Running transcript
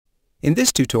In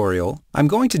this tutorial, I'm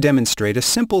going to demonstrate a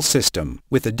simple system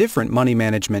with a different money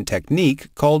management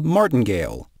technique called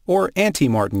martingale or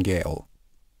anti-martingale.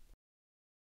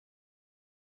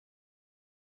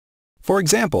 For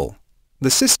example, the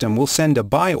system will send a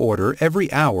buy order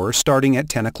every hour starting at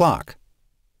 10 o'clock.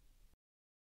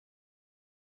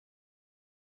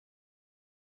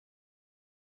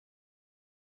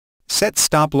 Set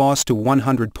stop loss to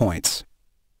 100 points.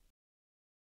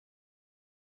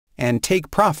 And take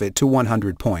profit to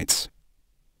 100 points.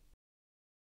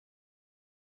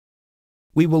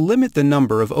 We will limit the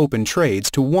number of open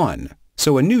trades to 1,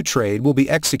 so a new trade will be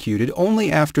executed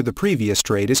only after the previous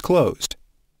trade is closed.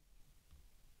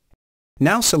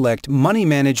 Now select Money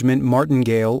Management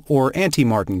Martingale or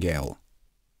Anti-Martingale.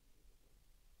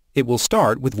 It will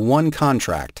start with one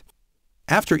contract.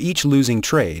 After each losing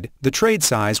trade, the trade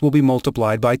size will be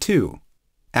multiplied by 2.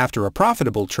 After a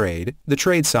profitable trade, the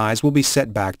trade size will be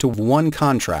set back to one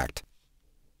contract.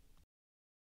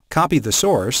 Copy the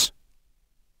source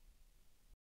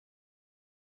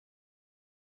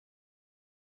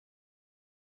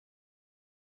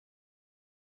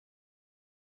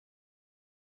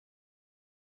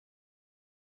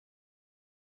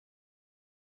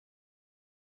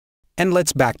and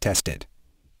let's backtest it.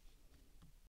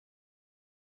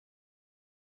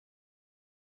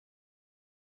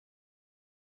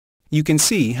 You can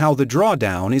see how the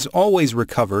drawdown is always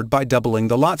recovered by doubling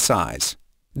the lot size.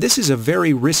 This is a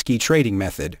very risky trading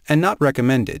method and not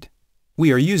recommended.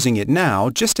 We are using it now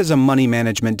just as a money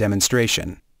management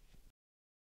demonstration.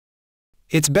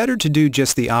 It's better to do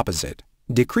just the opposite.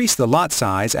 Decrease the lot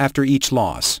size after each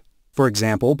loss, for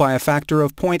example by a factor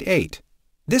of 0.8.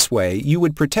 This way you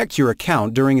would protect your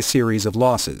account during a series of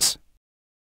losses.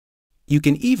 You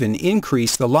can even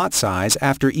increase the lot size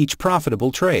after each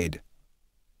profitable trade.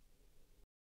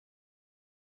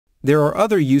 There are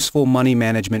other useful money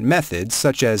management methods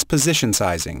such as position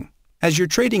sizing. As your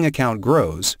trading account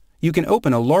grows, you can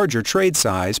open a larger trade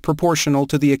size proportional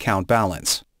to the account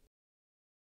balance.